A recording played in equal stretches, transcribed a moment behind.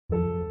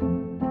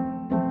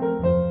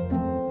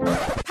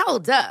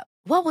Hold up.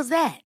 What was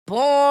that?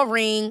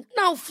 Boring.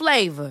 No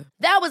flavor.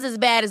 That was as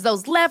bad as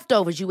those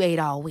leftovers you ate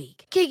all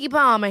week. Keke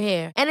Palmer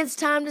here, and it's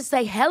time to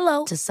say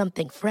hello to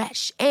something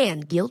fresh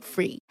and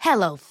guilt-free.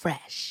 Hello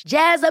Fresh.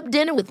 Jazz up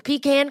dinner with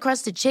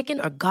pecan-crusted chicken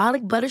or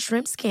garlic butter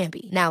shrimp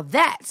scampi. Now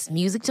that's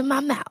music to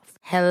my mouth.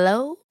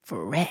 Hello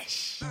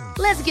Fresh.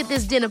 Let's get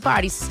this dinner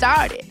party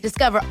started.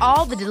 Discover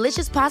all the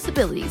delicious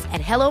possibilities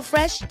at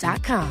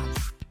hellofresh.com.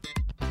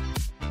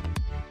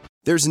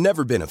 There's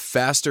never been a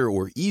faster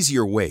or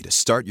easier way to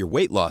start your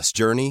weight loss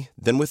journey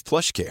than with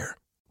PlushCare.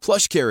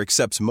 PlushCare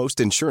accepts most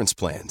insurance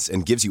plans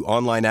and gives you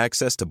online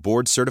access to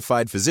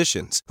board-certified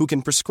physicians who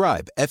can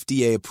prescribe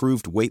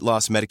FDA-approved weight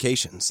loss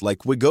medications like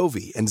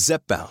Wegovy and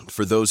Zepbound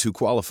for those who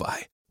qualify.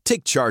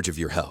 Take charge of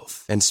your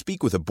health and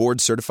speak with a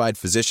board-certified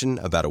physician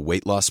about a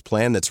weight loss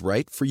plan that's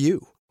right for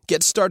you.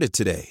 Get started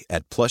today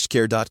at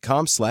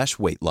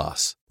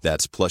plushcare.com/weightloss.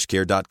 That's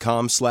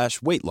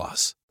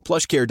plushcare.com/weightloss.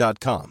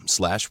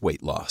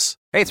 plushcare.com/weightloss.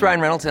 Hey, it's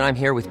Ryan Reynolds, and I'm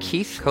here with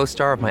Keith,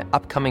 co-star of my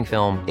upcoming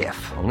film,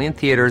 If, only in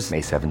theaters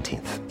May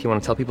 17th. Do you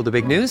want to tell people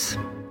the big news?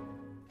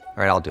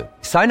 All right, I'll do it.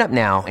 Sign up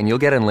now and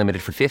you'll get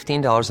unlimited for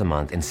 $15 a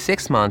month and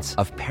 6 months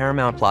of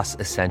Paramount Plus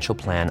Essential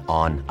Plan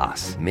on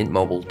us.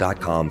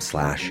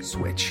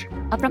 MintMobile.com/switch.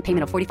 Upfront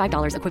payment of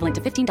 $45 equivalent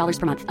to $15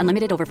 per month.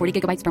 Unlimited over 40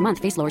 gigabytes per month.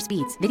 Face lower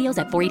speeds. Videos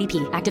at 480p.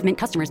 Active Mint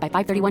customers by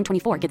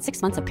 531.24 get 6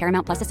 months of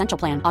Paramount Plus Essential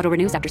Plan. Auto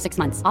renews after 6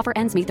 months. Offer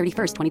ends May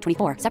 31st,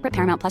 2024. Separate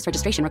Paramount Plus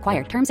registration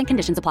required. Terms and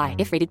conditions apply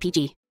if rated PG.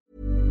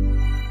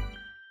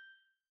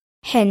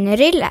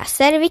 Henry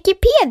läser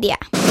Wikipedia.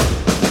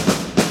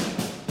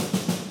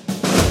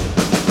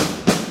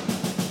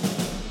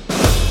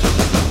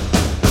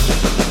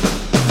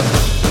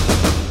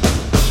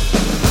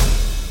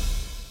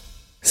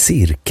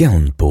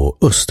 Cirkeln på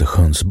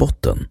Östersjöns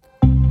botten.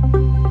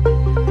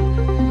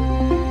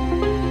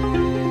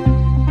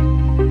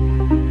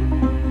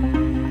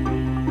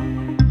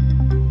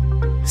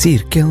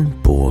 Cirkeln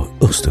på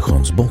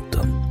Östersjöns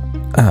botten,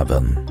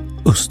 även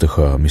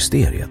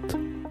Östersjömysteriet,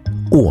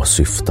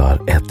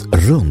 åsyftar ett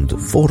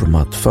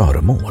rundformat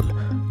föremål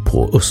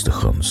på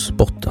Östersjöns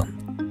botten,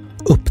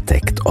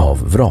 upptäckt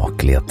av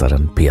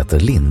vrakletaren Peter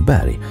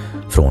Lindberg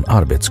från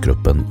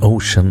arbetsgruppen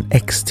Ocean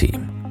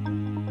X-Team.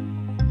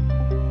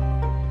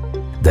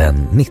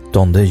 Den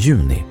 19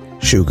 juni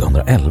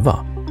 2011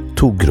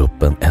 tog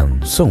gruppen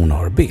en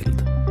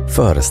sonarbild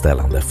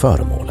föreställande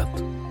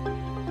föremålet.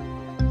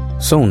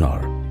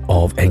 Sonar,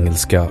 av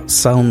engelska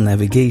Sound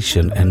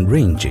Navigation and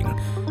Ranging,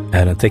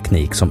 är en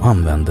teknik som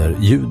använder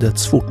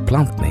ljudets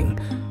fortplantning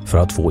för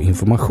att få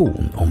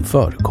information om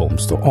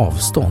förekomst och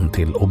avstånd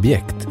till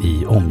objekt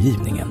i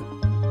omgivningen.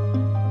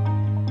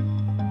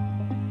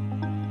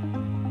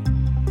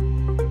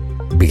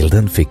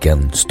 Bilden fick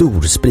en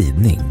stor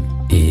spridning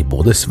i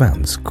både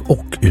svensk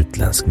och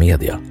utländsk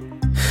media,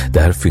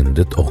 där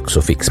fyndet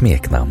också fick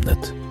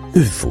smeknamnet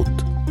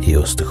UFOt i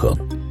Östersjön.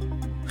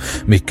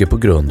 Mycket på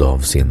grund av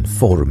sin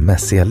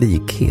formmässiga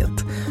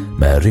likhet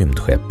med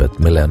rymdskeppet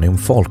Millennium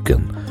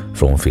Falcon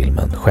från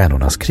filmen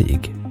Stjärnornas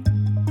krig.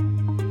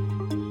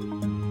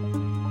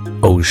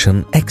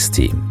 Ocean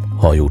X-Team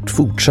har gjort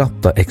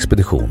fortsatta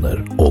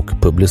expeditioner och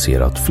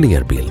publicerat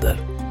fler bilder.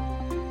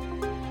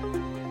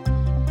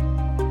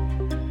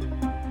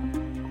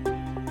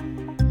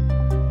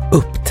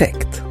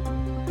 Upptäckt.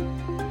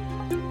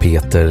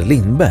 Peter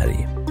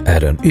Lindberg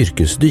är en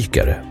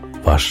yrkesdykare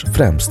vars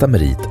främsta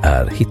merit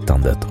är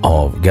hittandet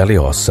av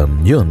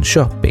galeasen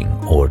Jönköping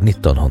år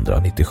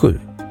 1997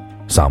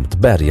 samt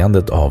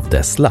bärgandet av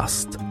dess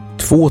last,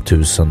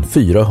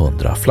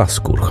 2400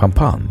 flaskor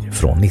champagne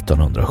från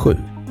 1907.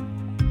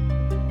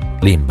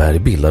 Lindberg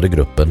bildade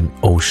gruppen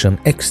Ocean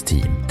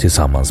X-Team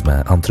tillsammans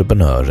med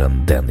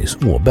entreprenören Dennis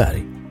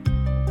Åberg.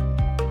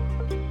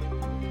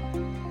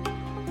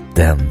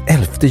 Den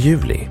 11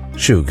 juli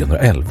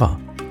 2011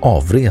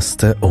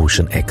 avreste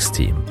Ocean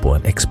X-Team på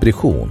en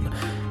expedition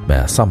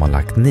med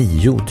sammanlagt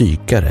 9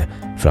 dykare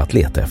för att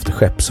leta efter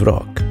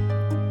skeppsvrak.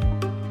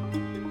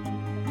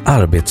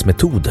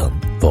 Arbetsmetoden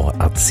var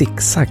att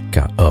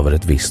zigzacka över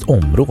ett visst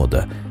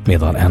område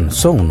medan en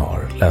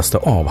sonar läste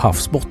av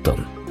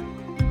havsbotten.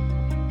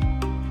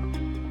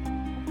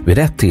 Vid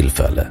ett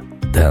tillfälle,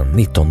 den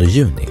 19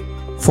 juni,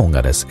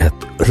 fångades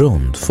ett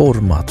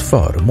rundformat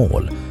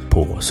föremål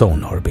på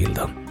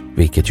sonarbilden,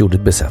 vilket gjorde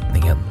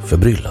besättningen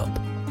förbryllad.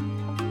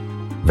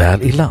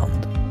 Väl i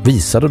land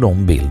visade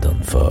de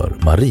bilden för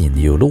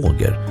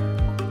maringeologer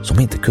som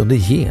inte kunde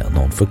ge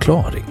någon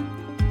förklaring.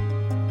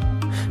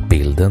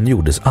 Bilden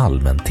gjordes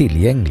allmänt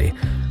tillgänglig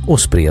och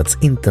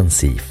spreds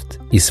intensivt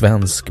i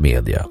svensk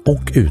media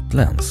och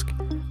utländsk,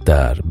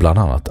 där bland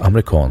annat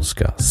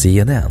amerikanska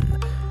CNN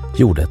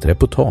gjorde ett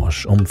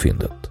reportage om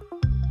fyndet.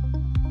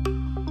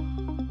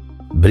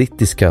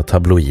 Brittiska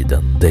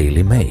tabloiden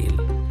Daily Mail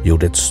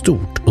gjorde ett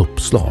stort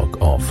uppslag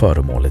av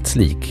föremålets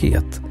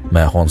likhet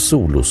med Hans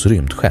Solos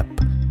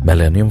rymdskepp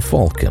Millennium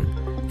Falcon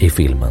i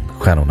filmen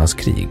Stjärnornas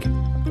krig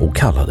och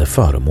kallade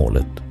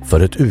föremålet för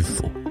ett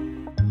UFO.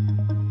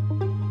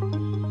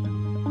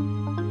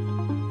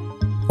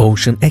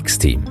 Ocean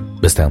X-Team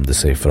bestämde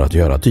sig för att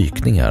göra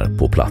dykningar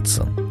på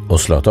platsen och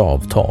slöt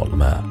avtal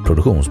med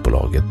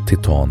produktionsbolaget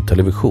Titan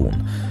Television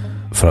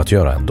för att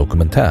göra en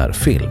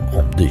dokumentärfilm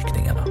om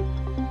dykningarna.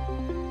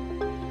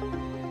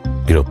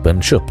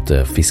 Gruppen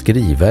köpte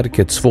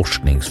Fiskeriverkets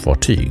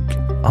forskningsfartyg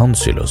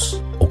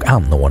Ancylus och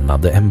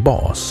anordnade en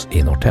bas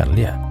i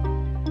Norrtälje.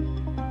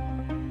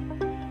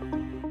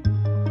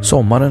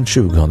 Sommaren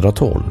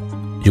 2012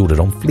 gjorde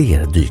de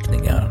fler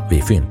dykningar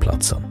vid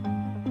fyndplatsen.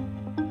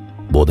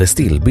 Både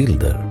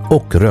stillbilder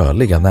och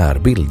rörliga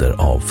närbilder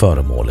av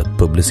föremålet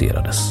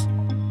publicerades.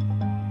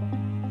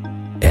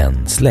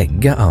 En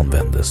slägga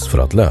användes för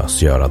att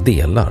lösgöra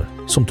delar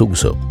som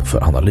togs upp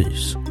för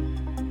analys.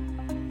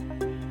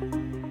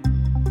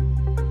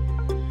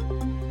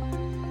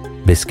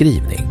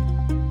 Beskrivning.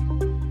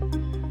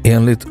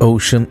 Enligt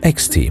Ocean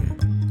X-Team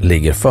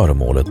ligger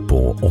föremålet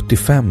på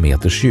 85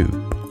 meters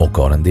djup och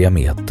har en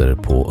diameter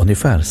på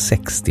ungefär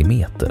 60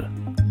 meter.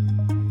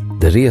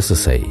 Det reser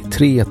sig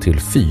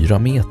 3-4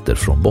 meter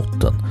från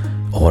botten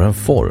och har en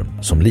form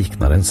som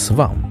liknar en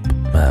svamp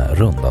med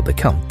rundade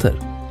kanter.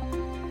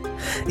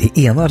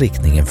 I ena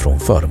riktningen från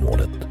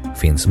föremålet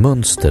finns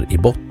mönster i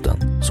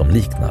botten som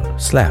liknar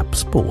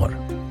släpspår.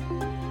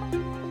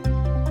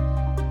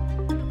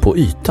 På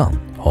ytan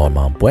har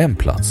man på en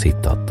plats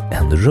hittat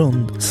en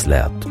rund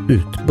slät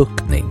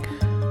utbuktning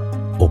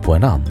och på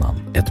en annan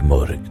ett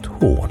mörkt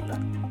hål.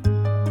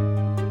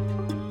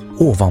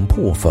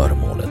 Ovanpå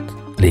föremålet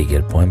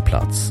ligger på en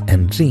plats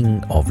en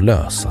ring av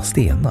lösa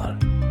stenar.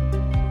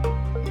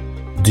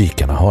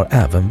 Dykarna har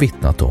även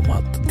vittnat om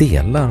att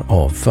delar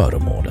av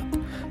föremålet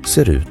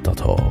ser ut att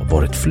ha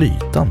varit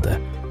flytande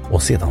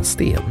och sedan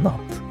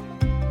stelnat.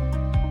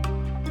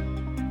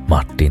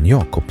 Martin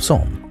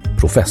Jakobsson,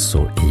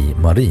 professor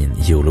i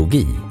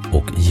maringeologi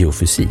och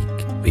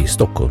geofysik vid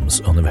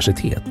Stockholms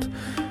universitet,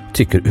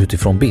 tycker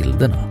utifrån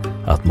bilderna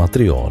att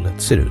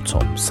materialet ser ut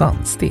som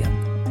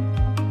sandsten.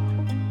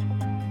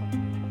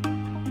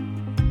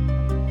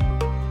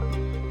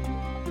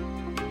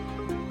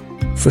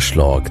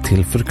 Förslag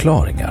till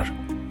förklaringar.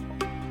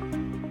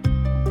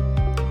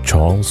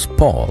 Charles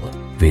Paul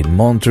vid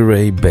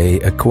Monterey Bay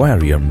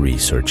Aquarium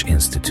Research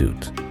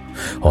Institute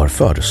har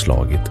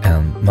föreslagit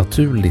en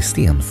naturlig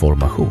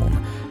stenformation,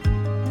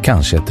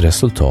 kanske ett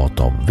resultat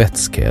av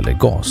vätske- eller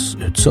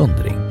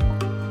gasutsöndring.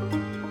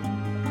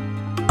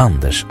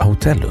 Anders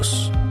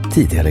Autellus,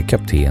 tidigare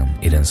kapten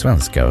i den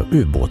svenska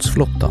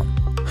ubåtsflottan,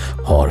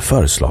 har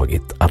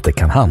föreslagit att det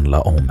kan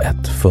handla om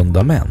ett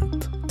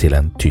fundament till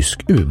en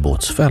tysk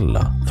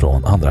ubåtsfälla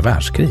från andra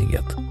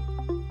världskriget.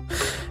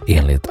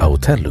 Enligt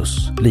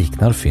Autellus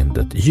liknar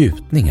fyndet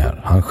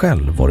gjutningar han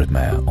själv varit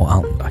med och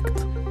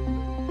anlagt.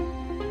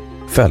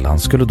 Fällan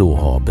skulle då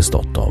ha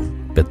bestått av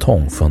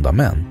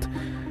betongfundament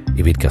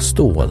i vilka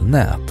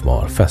stålnät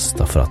var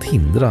fästa för att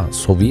hindra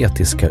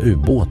sovjetiska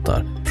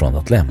ubåtar från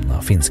att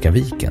lämna Finska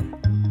viken.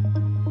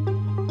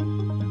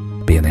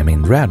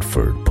 Benjamin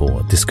Radford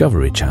på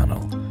Discovery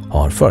Channel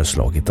har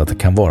föreslagit att det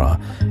kan vara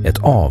ett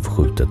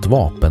avskjutet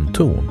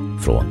vapentorn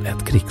från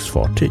ett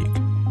krigsfartyg.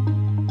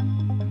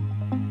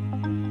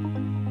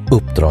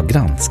 Uppdrag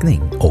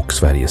granskning och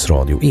Sveriges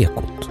Radio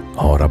Ekot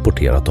har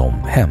rapporterat om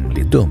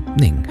hemlig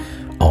dumpning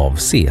av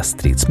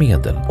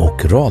C-stridsmedel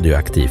och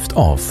radioaktivt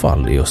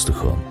avfall i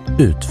Östersjön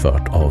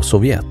utfört av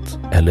Sovjet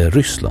eller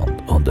Ryssland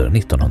under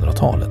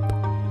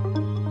 1900-talet.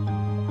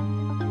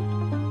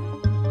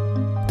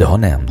 Det har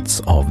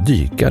nämnts av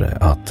dykare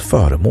att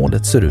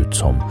föremålet ser ut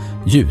som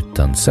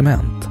gjuten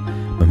cement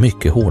med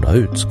mycket hårda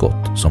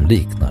utskott som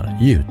liknar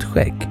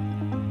gjutskägg.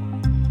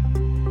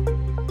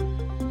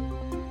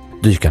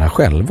 Dykarna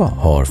själva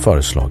har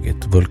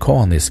föreslagit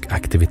vulkanisk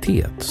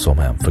aktivitet som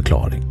en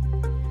förklaring.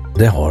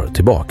 Det har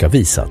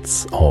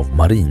tillbakavisats av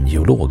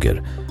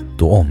maringeologer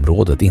då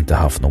området inte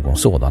haft någon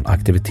sådan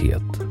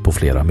aktivitet på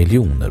flera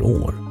miljoner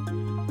år.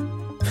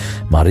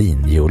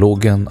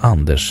 Maringeologen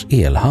Anders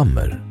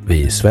Elhammer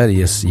vid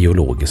Sveriges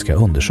geologiska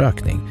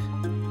undersökning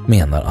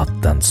menar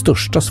att den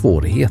största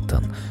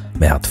svårigheten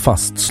med att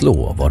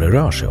fastslå vad det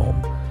rör sig om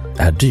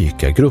är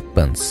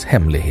dykargruppens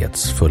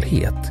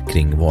hemlighetsfullhet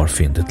kring var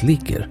fyndet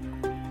ligger.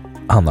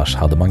 Annars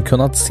hade man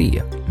kunnat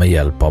se med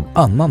hjälp av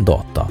annan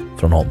data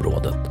från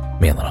området,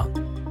 menar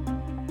han.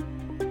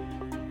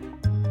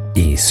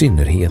 I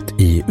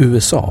synnerhet i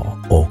USA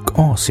och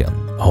Asien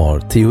har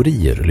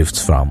teorier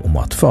lyfts fram om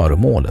att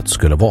föremålet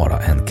skulle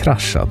vara en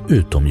kraschad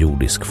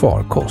utomjordisk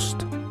farkost.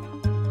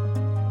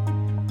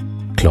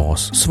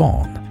 Claes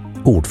Svan,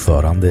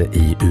 ordförande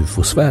i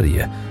UFO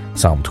Sverige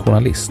samt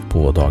journalist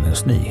på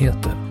Dagens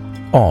Nyheter,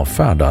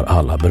 avfärdar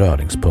alla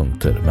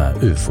beröringspunkter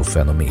med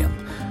UFO-fenomen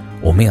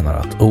och menar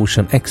att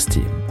Ocean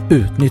X-Team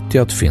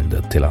utnyttjat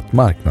fyndet till att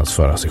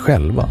marknadsföra sig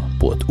själva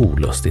på ett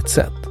olustigt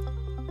sätt.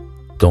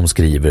 De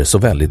skriver så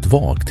väldigt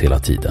vagt hela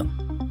tiden.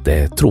 Det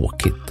är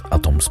tråkigt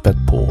att de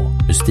spett på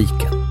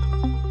mystiken.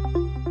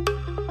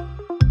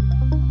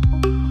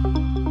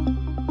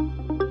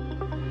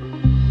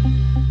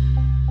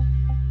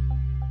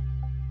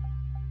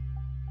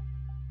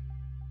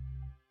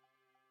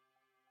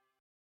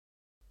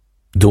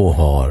 Då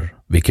har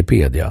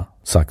Wikipedia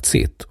sagt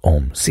sitt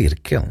om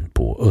cirkeln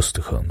på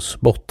Östersjöns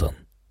botten.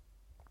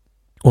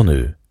 Och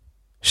nu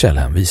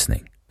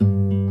källhänvisning.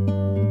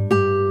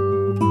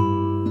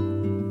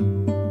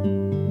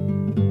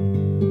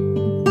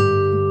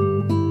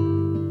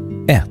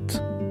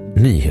 1.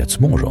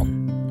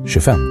 Nyhetsmorgon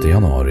 25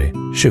 januari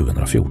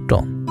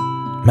 2014.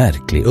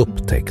 Märklig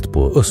upptäckt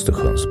på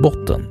Östersjöns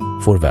botten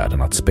får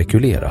världen att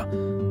spekulera.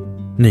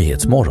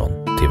 Nyhetsmorgon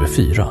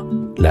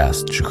TV4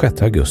 läst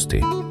 26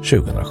 augusti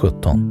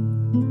 2017.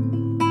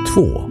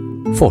 2.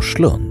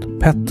 Forslund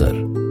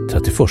Petter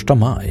 31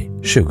 maj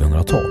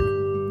 2012.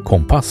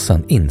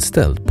 Kompassen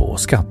inställd på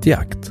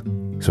skattjakt.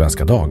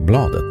 Svenska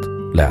Dagbladet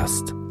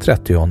läst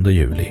 30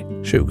 juli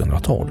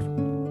 2012.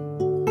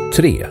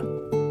 3.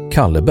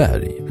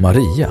 Kalleberg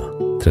Maria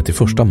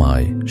 31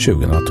 maj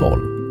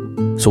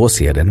 2012. Så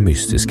ser den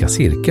mystiska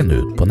cirkeln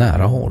ut på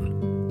nära håll.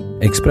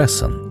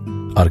 Expressen,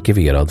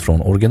 arkiverad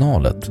från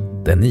originalet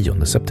den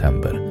 9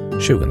 september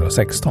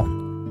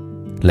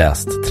 2016.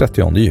 Läst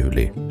 30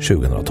 juli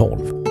 2012.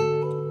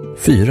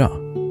 4.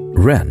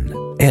 Ren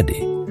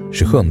Eddie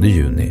 27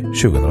 juni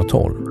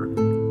 2012.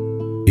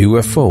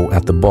 UFO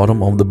at the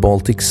bottom of the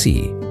Baltic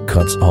Sea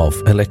cuts off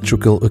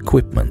electrical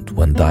equipment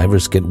when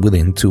divers get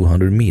within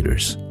 200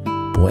 meters.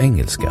 På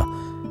engelska,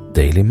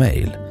 Daily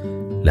Mail,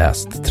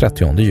 läst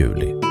 30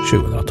 juli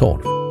 2012.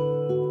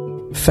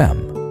 5.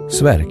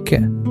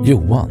 Sverke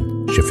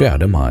Johan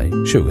 24 maj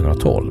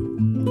 2012.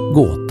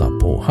 Gåta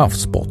på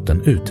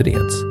havsbotten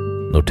utreds.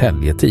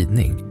 Norrtälje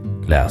Tidning,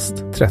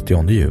 läst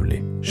 30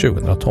 juli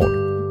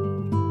 2012.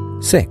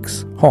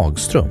 6.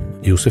 Hagström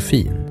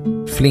Josefin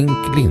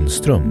Flink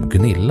Lindström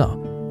Gunilla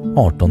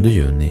 18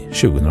 juni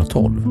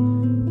 2012.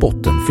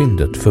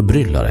 Bottenfyndet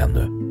förbryllar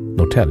ännu.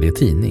 Norrtälje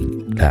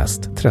Tidning,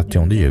 läst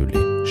 30 juli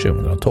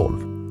 2012.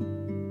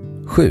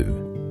 7.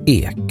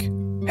 Ek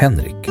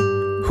Henrik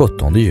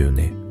 17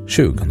 juni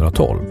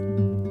 2012.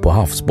 På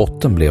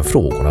havsbotten blev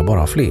frågorna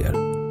bara fler.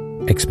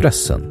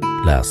 Expressen,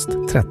 läst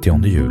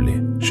 30 juli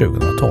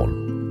 2012.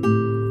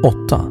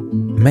 8.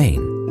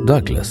 Maine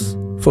Douglas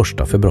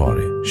 1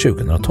 februari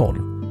 2012.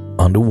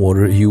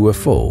 Underwater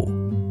UFO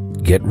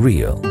Get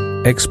Real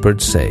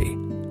Experts Say.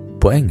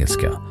 På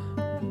engelska,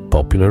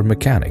 Popular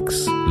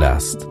Mechanics,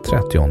 läst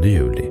 30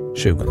 juli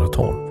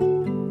 2012.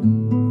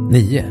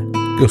 9.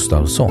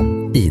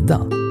 Gustavsson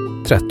Ida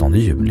 13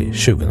 juli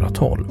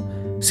 2012.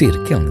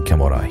 Cirkeln kan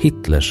vara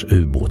Hitlers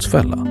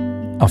ubåtsfälla.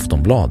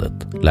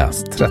 Aftonbladet,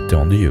 läst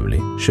 30 juli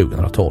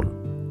 2012.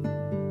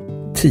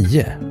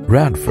 10.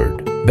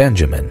 Radford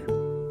Benjamin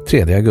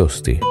 3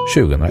 augusti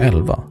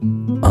 2011.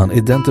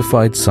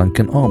 Unidentified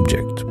sunken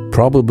object,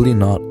 probably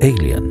not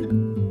alien.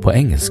 På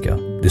engelska,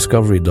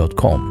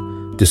 discovery.com,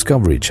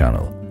 Discovery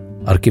Channel,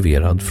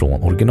 arkiverad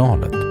från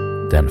originalet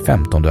den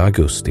 15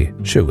 augusti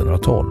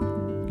 2012.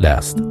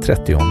 Läst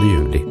 30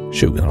 juli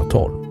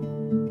 2012.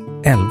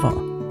 11.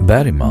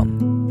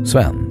 Bergman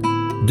Sven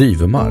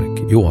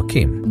Dyvemark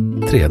Joakim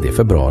 3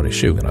 februari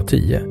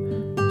 2010.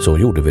 Så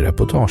gjorde vi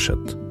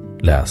reportaget.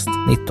 Läst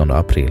 19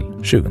 april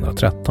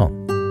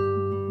 2013.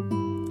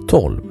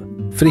 12.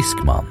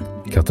 Friskman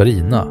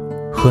Katarina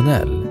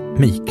Sjönell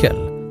Mikael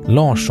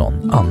Larsson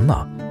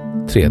Anna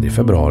 3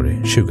 februari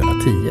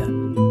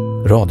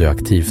 2010.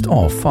 Radioaktivt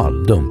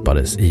avfall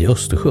dumpades i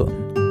Östersjön.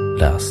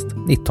 Läst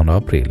 19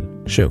 april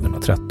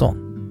 2013.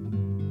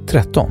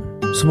 13.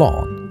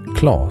 Svan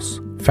Klas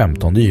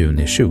 15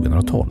 juni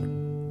 2012.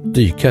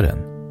 Dykaren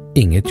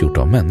Inget gjort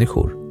av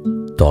människor.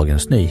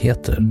 Dagens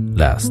Nyheter,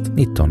 läst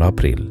 19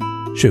 april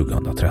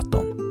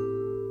 2013.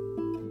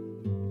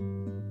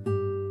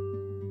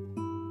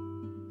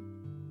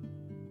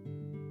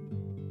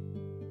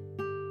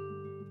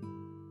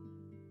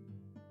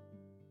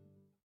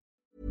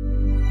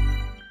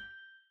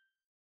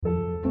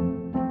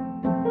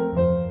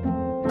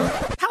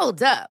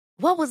 Hold up.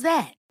 What was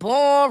that?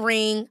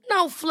 Boring.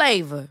 No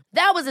flavor.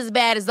 That was as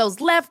bad as those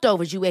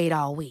leftovers you ate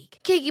all week.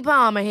 Keke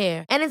Palmer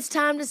here, and it's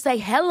time to say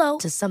hello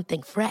to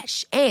something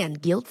fresh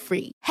and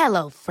guilt-free.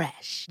 Hello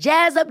Fresh.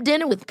 Jazz up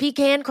dinner with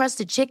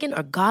pecan-crusted chicken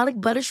or garlic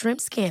butter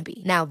shrimp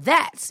scampi. Now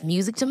that's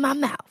music to my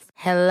mouth.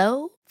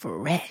 Hello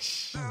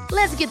Fresh.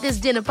 Let's get this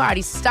dinner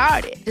party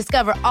started.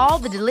 Discover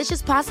all the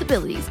delicious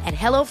possibilities at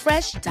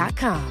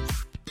hellofresh.com.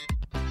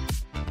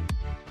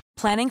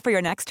 Planning for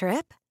your next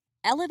trip?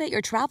 Elevate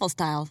your travel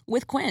style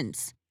with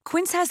Quince.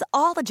 Quince has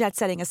all the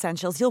jet-setting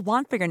essentials you'll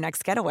want for your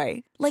next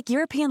getaway, like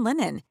European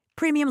linen,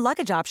 premium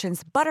luggage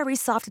options, buttery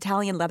soft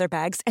Italian leather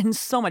bags, and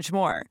so much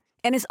more.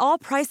 And is all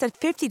priced at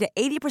 50 to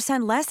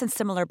 80% less than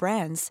similar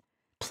brands.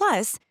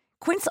 Plus,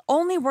 Quince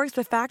only works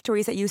with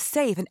factories that use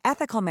safe and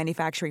ethical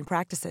manufacturing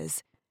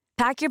practices.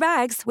 Pack your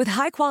bags with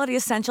high-quality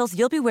essentials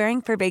you'll be wearing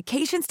for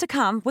vacations to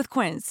come with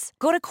Quince.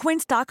 Go to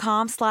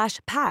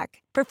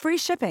quince.com/pack for free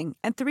shipping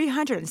and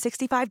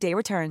 365-day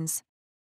returns.